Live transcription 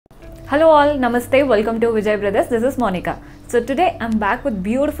Hello all, namaste, welcome to Vijay Brothers. This is Monica. So today I'm back with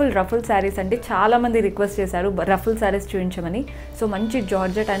beautiful ruffle sarees and chaala mandi request chesaru ruffle sarees chuinchamani. So manchi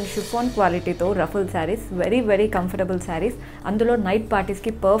georgette and chiffon quality tho ruffle sarees, very comfortable sarees. Andulo night parties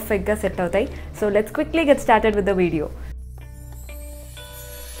ki perfect ga set avutayi. So let's quickly get started with the video.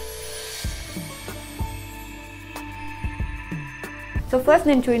 So first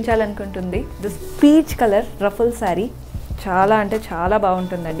నేను చూపించాలనుకుంటుంది this peach color ruffle saree. చాలా అంటే చాలా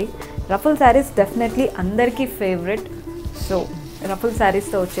బాగుంటుందండి. Ruffle saris definitely అందరికీ favourite. So ruffle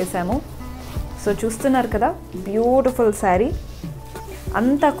శారీస్తో వచ్చేసాము. So చూస్తున్నారు కదా, beautiful sari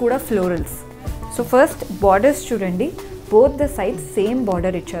అంతా కూడా ఫ్లోరల్స్. సో ఫస్ట్ బార్డర్స్ చూడండి, both the sides same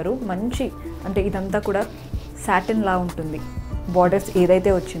border ఇచ్చారు. మంచి అంటే ఇదంతా కూడా సాటిన్ లా ఉంటుంది. బార్డర్స్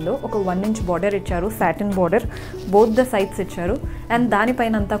ఏదైతే వచ్చిందో ఒక 1 ఇంచ్ బార్డర్ ఇచ్చారు, satin border both the sides ఇచ్చారు. అండ్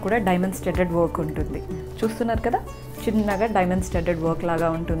దానిపైన అంతా కూడా డైమండ్ స్టెడెడ్ వర్క్ ఉంటుంది. చూస్తున్నారు కదా, చిన్నగా డైమండ్ స్టెడెడ్ వర్క్ లాగా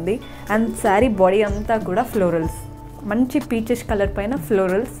ఉంటుంది. అండ్ శారీ బాడీ అంతా కూడా ఫ్లోరల్స్, మంచి పీచెస్ కలర్ పైన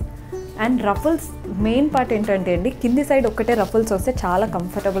florals. And ruffles main part ఏంటంటే అండి, కింది సైడ్ ఒక్కటే రఫుల్స్ వస్తే చాలా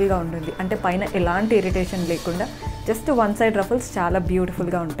కంఫర్టబుల్గా ఉంటుంది. అంటే పైన ఎలాంటి ఇరిటేషన్ లేకుండా జస్ట్ వన్ సైడ్ రఫుల్స్ చాలా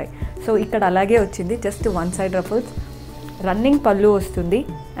బ్యూటిఫుల్గా ఉంటాయి. సో ఇక్కడ అలాగే వచ్చింది, just one side ruffles. Running పళ్ళు వస్తుంది.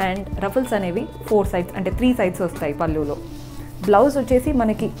 అండ్ రఫుల్స్ అనేవి 4 సైడ్స్ అంటే 3 సైడ్స్ వస్తాయి పళ్ళులో. బ్లౌజ్ వచ్చేసి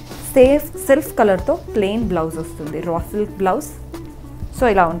మనకి సెల్ఫ్ కలర్తో ప్లెయిన్ బ్లౌజ్ వస్తుంది, రా సిల్క్ బ్లౌజ్. సో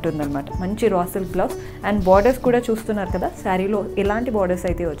ఇలా ఉంటుందన్నమాట, మంచి raw silk blouse. And borders కూడా చూస్తున్నారు కదా, శారీలో ఎలాంటి బార్డర్స్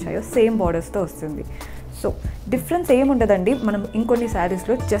అయితే వచ్చాయో సేమ్ బార్డర్స్తో వస్తుంది. సో డిఫరెన్స్ ఏముండదండి, మనం ఇంకొన్ని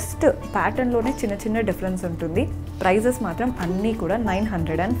శారీస్లో జస్ట్ ప్యాటర్న్లోనే చిన్న డిఫరెన్స్ ఉంటుంది. ప్రైజెస్ మాత్రం అన్నీ కూడా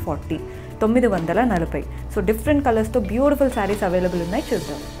 940, 940. సో డిఫరెంట్ కలర్స్తో బ్యూటిఫుల్ శారీస్ అవైలబుల్ ఉన్నాయి,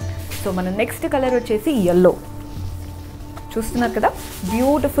 చూద్దాం. సో మన నెక్స్ట్ కలర్ వచ్చేసి ఎల్లో. చూస్తున్నారు కదా,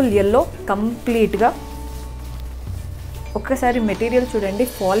 బ్యూటిఫుల్ ఎల్లో కంప్లీట్గా. ఒక్కసారి మెటీరియల్ చూడండి,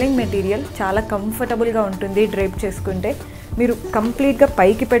 ఫాలింగ్ మెటీరియల్, చాలా కంఫర్టబుల్గా ఉంటుంది. డ్రైప్ చేసుకుంటే మీరు కంప్లీట్గా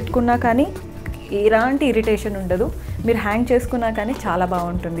పైకి పెట్టుకున్నా కానీ ఎలాంటి ఇరిటేషన్ ఉండదు. మీరు హ్యాంగ్ చేసుకున్నా కానీ చాలా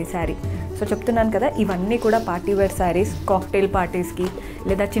బాగుంటుంది శారీ. సో చెప్తున్నాను కదా, ఇవన్నీ కూడా పార్టీ వేర్ శారీస్, కాక్టైల్ పార్టీస్కి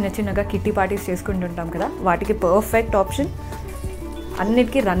లేదా చిన్నగా కిట్టి పార్టీస్ చేసుకుంటుంటాం కదా, వాటికి పర్ఫెక్ట్ ఆప్షన్.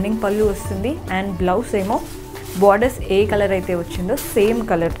 అన్నిటికీ రన్నింగ్ పళ్ళు వస్తుంది. అండ్ బ్లౌజ్ ఏమో బార్డర్స్ ఏ కలర్ అయితే వచ్చిందో సేమ్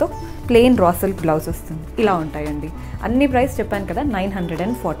కలర్తో ప్లెయిన్ రా సిల్క్ బ్లౌజ్ వస్తుంది. ఇలా ఉంటాయండి. అన్ని ప్రైస్ చెప్పాను కదా,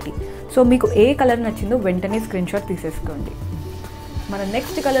 940. సో మీకు ఏ కలర్ నచ్చిందో వెంటనే స్క్రీన్షాట్ తీసేసుకోండి. మన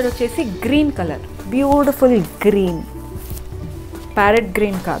నెక్స్ట్ కలర్ వచ్చేసి green colour, beautiful green. Parrot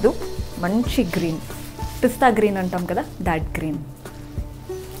green కాదు, మంచి గ్రీన్, పిస్తా గ్రీన్ అంటాం కదా, దాట్ గ్రీన్.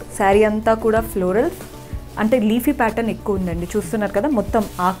 శారీ అంతా కూడా ఫ్లోరల్స్, అంటే లీఫీ ప్యాటర్న్ ఎక్కువ ఉందండి. చూస్తున్నారు కదా, మొత్తం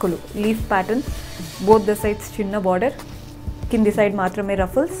ఆకులు, leaf pattern. Both the sides చిన్న బార్డర్, కింది సైడ్ మాత్రమే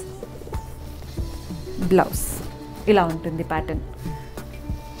రఫుల్స్. బ్లౌజ్ ఇలా ఉంటుంది ప్యాటర్న్.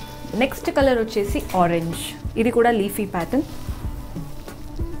 నెక్స్ట్ కలర్ వచ్చేసి ఆరెంజ్. ఇది కూడా లీఫీ ప్యాటర్న్,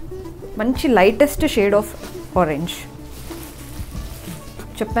 మంచి లైటెస్ట్ షేడ్ ఆఫ్ ఆరెంజ్.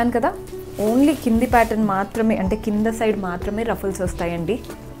 చెప్పాను కదా, ఓన్లీ కింది ప్యాటర్న్ మాత్రమే, అంటే కింద సైడ్ మాత్రమే రఫుల్స్ వస్తాయండి.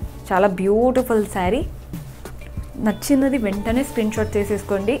 చాలా బ్యూటిఫుల్ శారీ. నచ్చినది వెంటనే స్క్రీన్షాట్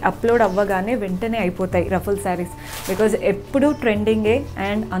చేసేసుకోండి. అప్లోడ్ అవ్వగానే వెంటనే అయిపోతాయి రఫుల్ శారీస్, బికాజ్ ఎప్పుడూ ట్రెండింగే.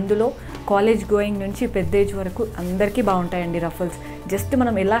 అండ్ అందులో కాలేజ్ గోయింగ్ నుంచి పెద్ద ఏజ్ వరకు అందరికీ బాగుంటాయండి రఫుల్స్. జస్ట్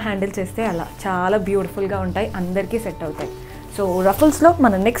మనం ఎలా హ్యాండిల్ చేస్తే అలా చాలా బ్యూటిఫుల్గా ఉంటాయి, అందరికీ సెట్ అవుతాయి. సో రఫుల్స్లో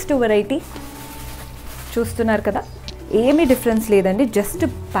మన నెక్స్ట్ వెరైటీ చూస్తున్నారు కదా, ఏమీ డిఫరెన్స్ లేదండి, జస్ట్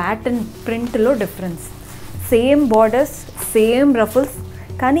ప్యాటర్న్ ప్రింట్లో difference. Same borders, same ruffles,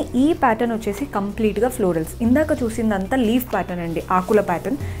 కానీ ఈ ప్యాటర్న్ వచ్చేసి కంప్లీట్గా ఫ్లోరల్స్. ఇందాక చూసిందంతా లీఫ్ ప్యాటర్న్ అండి, ఆకుల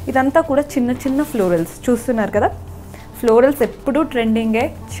ప్యాటర్న్. ఇదంతా కూడా చిన్న ఫ్లోరల్స్. చూస్తున్నారు కదా, ఫ్లోరల్స్ ఎప్పుడూ ట్రెండింగే,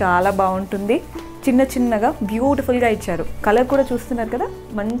 చాలా బాగుంటుంది. చిన్నగా బ్యూటిఫుల్గా ఇచ్చారు. కలర్ కూడా చూస్తున్నారు కదా,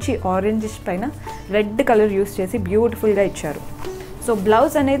 మంచి ఆరెంజిష్ పైన రెడ్ కలర్ యూస్ చేసి బ్యూటిఫుల్గా ఇచ్చారు. సో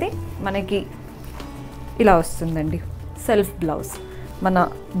బ్లౌజ్ అనేది మనకి ఇలా వస్తుందండి, సెల్ఫ్ బ్లౌజ్. మన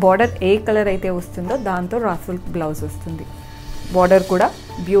బార్డర్ ఏ కలర్ అయితే వస్తుందో దాంతో రా సిల్క్ బ్లౌజ్ వస్తుంది. బార్డర్ కూడా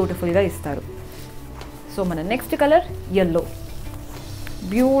బ్యూటిఫుల్గా ఇస్తారు. సో మన next colour yellow,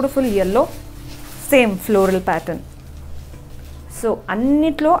 beautiful yellow, same floral pattern. So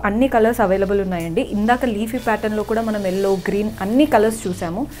అన్నిట్లో అన్ని కలర్స్ అవైలబుల్ ఉన్నాయండి. ఇందాక లీఫీ ప్యాటర్న్లో కూడా మనం ఎల్లో, గ్రీన్ అన్ని కలర్స్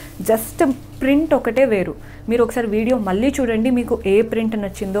చూసాము. జస్ట్ ప్రింట్ ఒకటే వేరు. మీరు ఒకసారి వీడియో మళ్ళీ చూడండి, మీకు ఏ ప్రింట్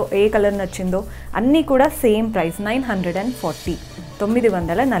నచ్చిందో, ఏ కలర్ నచ్చిందో. అన్నీ కూడా same price, 940,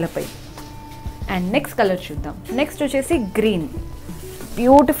 940. And next colour చూద్దాం. నెక్స్ట్ వచ్చేసి గ్రీన్,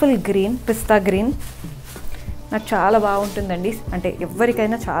 బ్యూటిఫుల్ గ్రీన్, పిస్తా గ్రీన్. నాకు చాలా బాగుంటుందండి, అంటే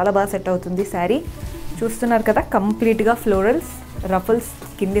ఎవరికైనా చాలా బాగా సెట్ అవుతుంది శారీ. చూస్తున్నారు కదా, కంప్లీట్గా ఫ్లోరల్స్, రఫుల్స్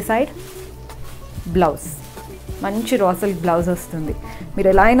కింది సైడ్, బ్లౌజ్ మంచి రా సిల్క్ బ్లౌజ్ వస్తుంది. మీరు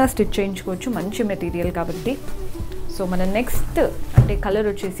ఎలా అయినా స్టిచ్ చేయించుకోవచ్చు, మంచి మెటీరియల్ కాబట్టి. సో మన నెక్స్ట్ అంటే కలర్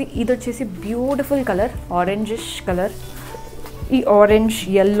వచ్చేసి ఇది వచ్చేసి బ్యూటిఫుల్ కలర్, ఆరెంజిష్ కలర్. ఈ ఆరెంజ్,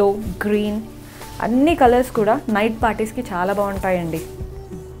 yellow, గ్రీన్ అన్ని కలర్స్ కూడా నైట్ పార్టీస్కి చాలా బాగుంటాయండి.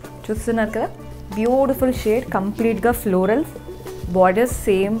 చూస్తున్నారు కదా, బ్యూటిఫుల్ షేడ్, కంప్లీట్గా florals, borders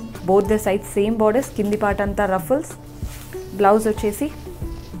same, both the side same borders, కింది పార్ట్ అంతా రఫల్స్. బ్లౌజ్ వచ్చేసి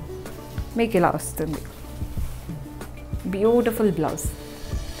మీకు ఇలా వస్తుంది, బ్యూటిఫుల్ బ్లౌజ్.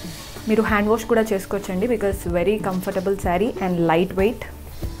 మీరు హ్యాండ్ వాష్ కూడా చేసుకోవచ్చండి, because very comfortable sari and light weight.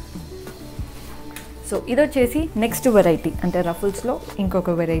 So ఇది వచ్చేసి నెక్స్ట్ వెరైటీ, అంటే రఫుల్స్లో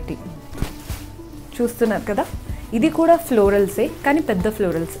ఇంకొక వెరైటీ. చూస్తున్నారు కదా, ఇది కూడా ఫ్లోరల్సే, కానీ పెద్ద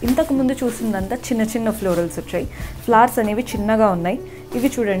ఫ్లోరల్స్. ఇంతకుముందు చూసిందంతా చిన్న చిన్న ఫ్లోరల్స్ వచ్చాయి, ఫ్లవర్స్ అనేవి చిన్నగా ఉన్నాయి. ఇవి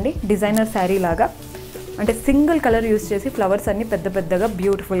చూడండి డిజైనర్ శారీ లాగా, అంటే సింగిల్ కలర్ యూస్ చేసి ఫ్లవర్స్ అన్ని పెద్ద పెద్దగా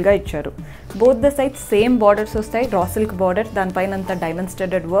బ్యూటిఫుల్గా ఇచ్చారు. Both the side same borders వస్తాయి, రా సిల్క్ బార్డర్, దానిపైన అంతా డైమండ్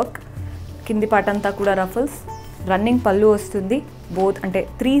స్టడ్డెడ్ వర్క్, కింది పార్ట్ అంతా కూడా రఫల్స్, రన్నింగ్ పళ్ళు వస్తుంది. బోత్ అంటే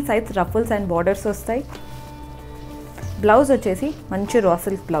 3 సైడ్స్ రఫల్స్ అండ్ బార్డర్స్ వస్తాయి. బ్లౌజ్ వచ్చేసి మంచి రా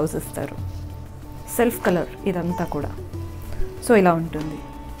సిల్క్ బ్లౌజ్ ఇస్తారు, సెల్ఫ్ కలర్ ఇదంతా కూడా. సో ఇలా ఉంటుంది,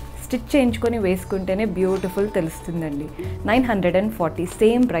 స్టిచ్ చేయించుకొని వేసుకుంటేనే బ్యూటిఫుల్ తెలుస్తుందండి. 940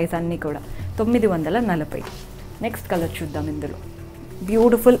 సేమ్ ప్రైస్, అన్నీ కూడా 940. నెక్స్ట్ కలర్ చూద్దాం. ఇందులో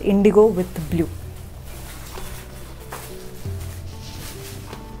beautiful IndiGo with blue,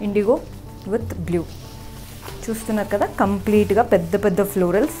 IndiGo with blue. చూస్తున్నారు కదా, కంప్లీట్గా పెద్ద పెద్ద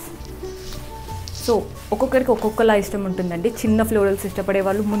ఫ్లోరల్స్. సో ఒక్కొక్కరికి ఒక్కొక్కలా ఇష్టం ఉంటుందండి. చిన్న ఫ్లోరల్స్ ఇష్టపడే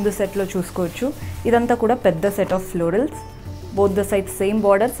వాళ్ళు ముందు సెట్లో చూసుకోవచ్చు. ఇదంతా కూడా పెద్ద set of florals, both the side same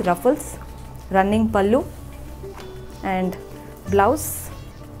borders, ruffles, running పళ్ళు అండ్ బ్లౌజ్,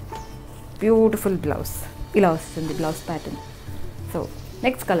 బ్యూటిఫుల్ బ్లౌజ్. ఇలా వస్తుంది blouse pattern. So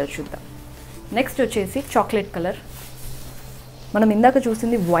next colour చూద్దాం. నెక్స్ట్ వచ్చేసి చాక్లెట్ కలర్. మనం ఇందాక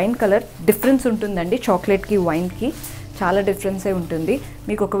చూసింది వైన్ కలర్, డిఫరెన్స్ ఉంటుందండి చాక్లెట్కి వైన్కి, చాలా డిఫరెన్సే ఉంటుంది.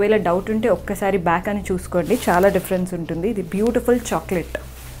 మీకు ఒకవేళ డౌట్ ఉంటే ఒక్కసారి బ్యాక్ అని చూసుకోండి, చాలా డిఫరెన్స్ ఉంటుంది. ఇది బ్యూటిఫుల్ చాక్లెట్.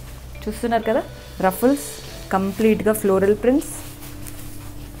 చూస్తున్నారు కదా, రఫల్స్, కంప్లీట్గా ఫ్లోరల్ ప్రింట్స్.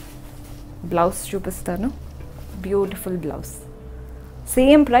 బ్లౌజ్ చూపిస్తాను, beautiful blouse.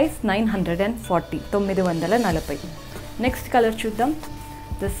 Same price 940, 940. Next colour చూద్దాం.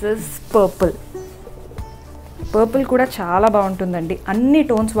 This is purple. పర్పుల్ కూడా చాలా బాగుంటుందండి, అన్ని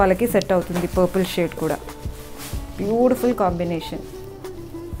టోన్స్ వాళ్ళకి సెట్ అవుతుంది. పర్పుల్ షేడ్ కూడా బ్యూటిఫుల్ కాంబినేషన్.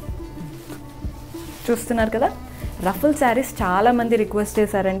 చూస్తున్నారు కదా, రఫుల్ శారీస్ చాలామంది రిక్వెస్ట్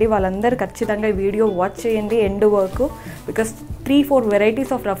చేశారండి. వాళ్ళందరూ ఖచ్చితంగా ఈ వీడియో వాచ్ చేయండి ఎండ్ వరకు, బికాస్ 3-4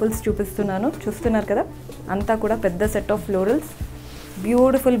 వెరైటీస్ ఆఫ్ రఫుల్స్ చూపిస్తున్నాను. చూస్తున్నారు కదా, అంతా కూడా పెద్ద set of florals,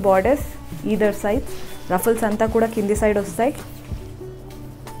 beautiful borders either side, ruffles అంతా కూడా కింది సైడ్ వస్తాయి,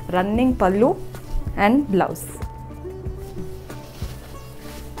 రన్నింగ్ పళ్ళు అండ్ బ్లౌజ్.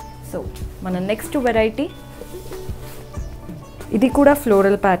 సో మన నెక్స్ట్ వెరైటీ, ఇది కూడా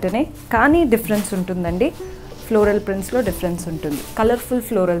ఫ్లోరల్ ప్యాటర్నే, కానీ డిఫరెన్స్ ఉంటుందండి. ఫ్లోరల్ ప్రింట్స్లో డిఫరెన్స్ ఉంటుంది, కలర్ఫుల్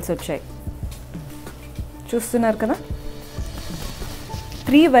ఫ్లోరల్స్ వచ్చాయి. చూస్తున్నారు కదా,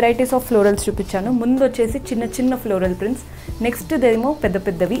 3 వెరైటీస్ ఆఫ్ ఫ్లోరల్స్ చూపించాను. ముందు వచ్చేసి చిన్న చిన్న ఫ్లోరల్ ప్రింట్స్, నెక్స్ట్ దేమో పెద్ద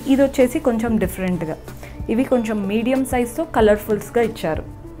పెద్దవి. ఇది వచ్చేసి కొంచెం డిఫరెంట్గా, ఇవి కొంచెం మీడియం సైజ్తో కలర్ఫుల్స్గా ఇచ్చారు.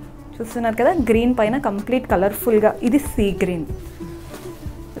 చూస్తున్నారు కదా, గ్రీన్ పైన కంప్లీట్ కలర్ఫుల్గా, ఇది సీ గ్రీన్.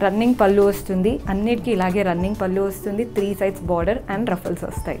 రన్నింగ్ పళ్ళు వస్తుంది, అన్నిటికీ ఇలాగే రన్నింగ్ పళ్ళు వస్తుంది, 3 సైడ్స్ బార్డర్ అండ్ రఫల్స్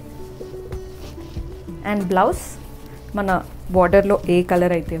వస్తాయి. అండ్ బ్లౌజ్ మన బార్డర్లో ఏ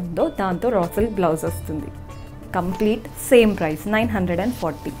కలర్ అయితే ఉందో దాంతో రఫల్ బ్లౌజ్ వస్తుంది. Complete same price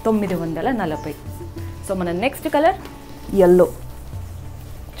 940, 940. సో మన నెక్స్ట్ కలర్ yellow,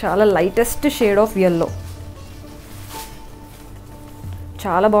 చాలా లైటెస్ట్ షేడ్ ఆఫ్ yellow,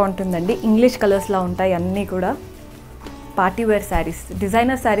 చాలా బాగుంటుందండి. ఇంగ్లీష్ కలర్స్లా ఉంటాయి అన్నీ కూడా. Party wear saris,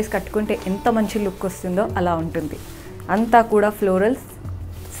 designer saris కట్టుకుంటే ఎంత మంచి లుక్ వస్తుందో అలా ఉంటుంది. అంతా కూడా florals,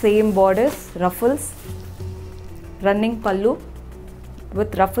 same borders, ruffles, running పళ్ళు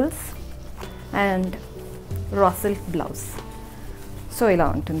with ruffles and raw silk blouse. So ఇలా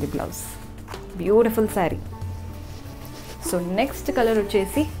ఉంటుంది blouse, beautiful sari. So next colour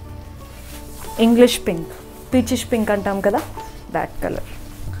వచ్చేసి ఇంగ్లీష్ పింక్, పీచిష్ పింక్ అంటాం కదా, దాట్ కలర్.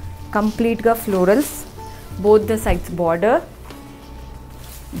 కంప్లీట్గా florals, both the sides border,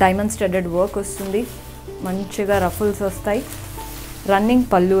 diamond studded work వస్తుంది, మంచిగా ruffles వస్తాయి, రన్నింగ్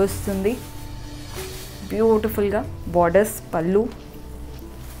పళ్ళు వస్తుంది, బ్యూటిఫుల్గా బార్డర్స్, పళ్ళు.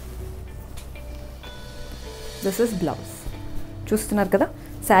 This is blouse. చూస్తున్నారు కదా,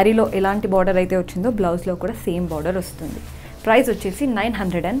 శారీలో ఎలాంటి బార్డర్ అయితే వచ్చిందో బ్లౌజ్లో కూడా సేమ్ బార్డర్ వస్తుంది. ప్రైస్ వచ్చేసి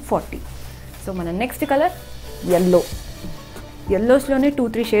 940. సో మన నెక్స్ట్ కలర్ yellow. ఎల్లోస్లోనే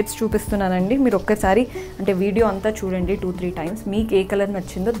 2-3 షేడ్స్ చూపిస్తున్నానండి. మీరు ఒక్కసారి అంటే వీడియో అంతా చూడండి 2-3 టైమ్స్. మీకు ఏ కలర్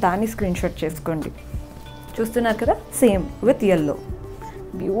నచ్చిందో దాన్ని స్క్రీన్ షాట్ చేసుకోండి. చూస్తున్నారు కదా, same with yellow.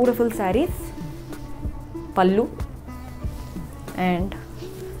 Beautiful saris. పళ్ళు అండ్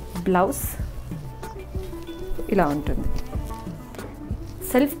బ్లౌజ్ ఇలా ఉంటుంది.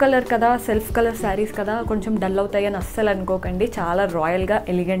 సెల్ఫ్ కలర్ కదా, సెల్ఫ్ కలర్ శారీస్ కదా, కొంచెం డల్ అవుతాయని అస్సలు అనుకోకండి. చాలా రాయల్గా,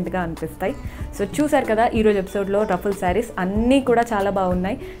 ఎలిగెంట్గా అనిపిస్తాయి. సో చూసారు కదా ఈరోజు ఎపిసోడ్లో రఫుల్ శారీస్ అన్నీ కూడా చాలా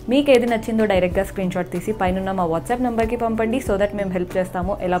బాగున్నాయి. మీకు ఏది నచ్చిందో డైరెక్ట్గా స్క్రీన్ షాట్ తీసి పైన మా వాట్సాప్ నెంబర్కి పంపండి. సో దట్ మేము హెల్ప్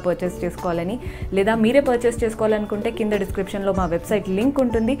చేస్తాము ఎలా పర్చేస్ చేసుకోవాలని. లేదా మీరే పర్చేస్ చేసుకోవాలనుకుంటే కింద డిస్క్రిప్షన్లో మా వెబ్సైట్ లింక్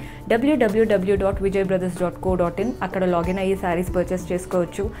ఉంటుంది, www.vijayBrothers.co.in. అక్కడ లాగిన్ అయ్యి శారీస్ పర్చేస్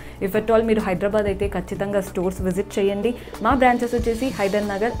చేసుకోవచ్చు. ఇఫ్ ఎట్ ఆల్ మీరు హైదరాబాద్ అయితే ఖచ్చితంగా స్టోర్స్ విజిట్ చేయండి. మా బ్రాంచెస్ వచ్చేసి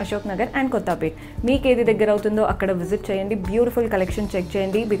హైదర్నగర్, అశోక్ నగర్ అండ్ కొత్తపేట్. మీకు ఏది దగ్గర అవుతుందో అక్కడ విజిట్ చేయండి. బ్యూటిఫుల్ కలెక్షన్ చెక్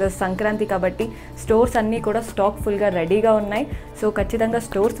చేయండి. బికాజ్ సంక్రాంతి కాబట్టి స్టోర్స్ అన్నీ కూడా స్టాక్ ఫుల్గా రెడీగా ఉన్నాయి. సో ఖచ్చితంగా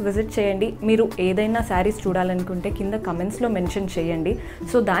స్టోర్స్ విజిట్ చేయండి. మీరు ఏదైనా శారీస్ చూడాలనుకుంటే కింద కమెంట్స్లో మెన్షన్ చేయండి.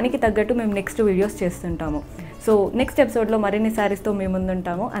 సో దానికి తగ్గట్టు మేము నెక్స్ట్ వీడియోస్ చేస్తుంటాము. సో నెక్స్ట్ ఎపిసోడ్లో మరిన్ని శారీస్తో మేము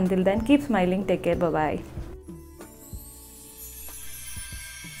ముందుంటాము. Until then keep smiling, take care, bye.